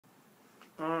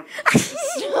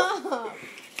Stop.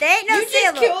 There ain't no You just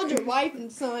Sailor. killed your wife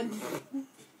and son.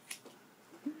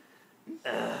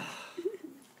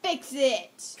 Fix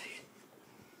it.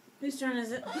 Whose turn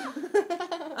is it?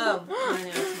 Oh, I know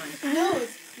it's mine. No,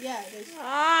 yeah, it is.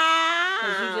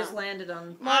 Because you just landed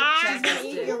on. Mark, she's Chapman's gonna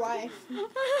eat dick. your wife.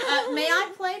 May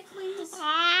I play, please?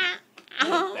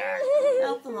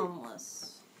 Help the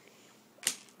homeless.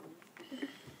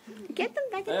 Get them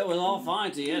back in. It was all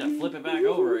fine till you had to flip it back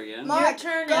over again. Mark,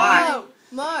 Your turn, go. Emily.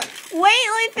 Mark. Wait, let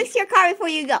me fix your car before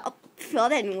you go. Oh, that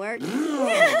didn't work. You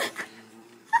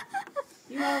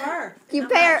owe her. You How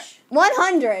pay her much?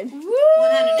 100. 100.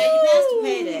 Now you passed a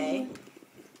payday.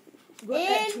 What,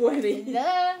 at 20? The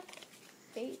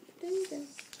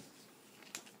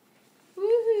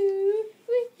woohoo,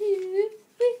 woohoo,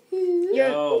 woohoo.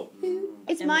 Yo.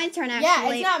 It's my turn, Yeah,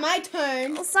 actually. it's not my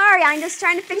turn. Oh, sorry, I'm just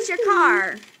trying to fix your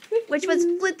car, which was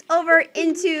flipped over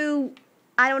into,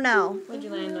 I don't know. What'd you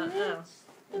land on? Oh.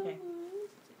 Okay.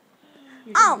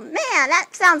 Oh, man, that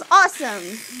sounds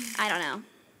awesome. I don't know.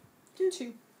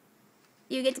 2.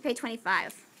 You get to pay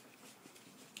 25.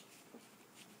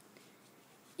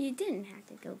 You didn't have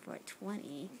to go for a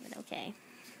 20, but okay.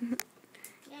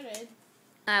 I did.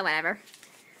 Whatever.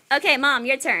 Okay, Mom,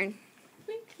 your turn.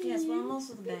 Yes, well, I'm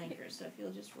also the banker, so if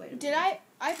you'll just wait a minute. Did I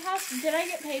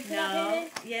get paid for that No. payday?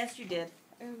 Yes, you did.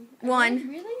 One.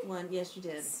 Really? One. Yes, you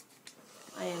did.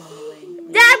 I am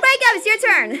Emily. Dad, wake up, it's your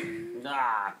turn.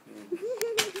 Ah.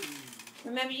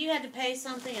 Remember, you had to pay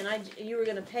something, and you were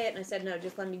going to pay it, and I said, no,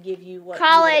 just let me give you what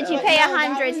College, you owe. pay No,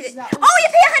 100. that was- Oh, you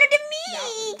pay 100 to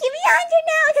me. Give me 100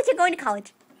 now, because you're going to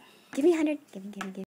college. Give me 100. Give me.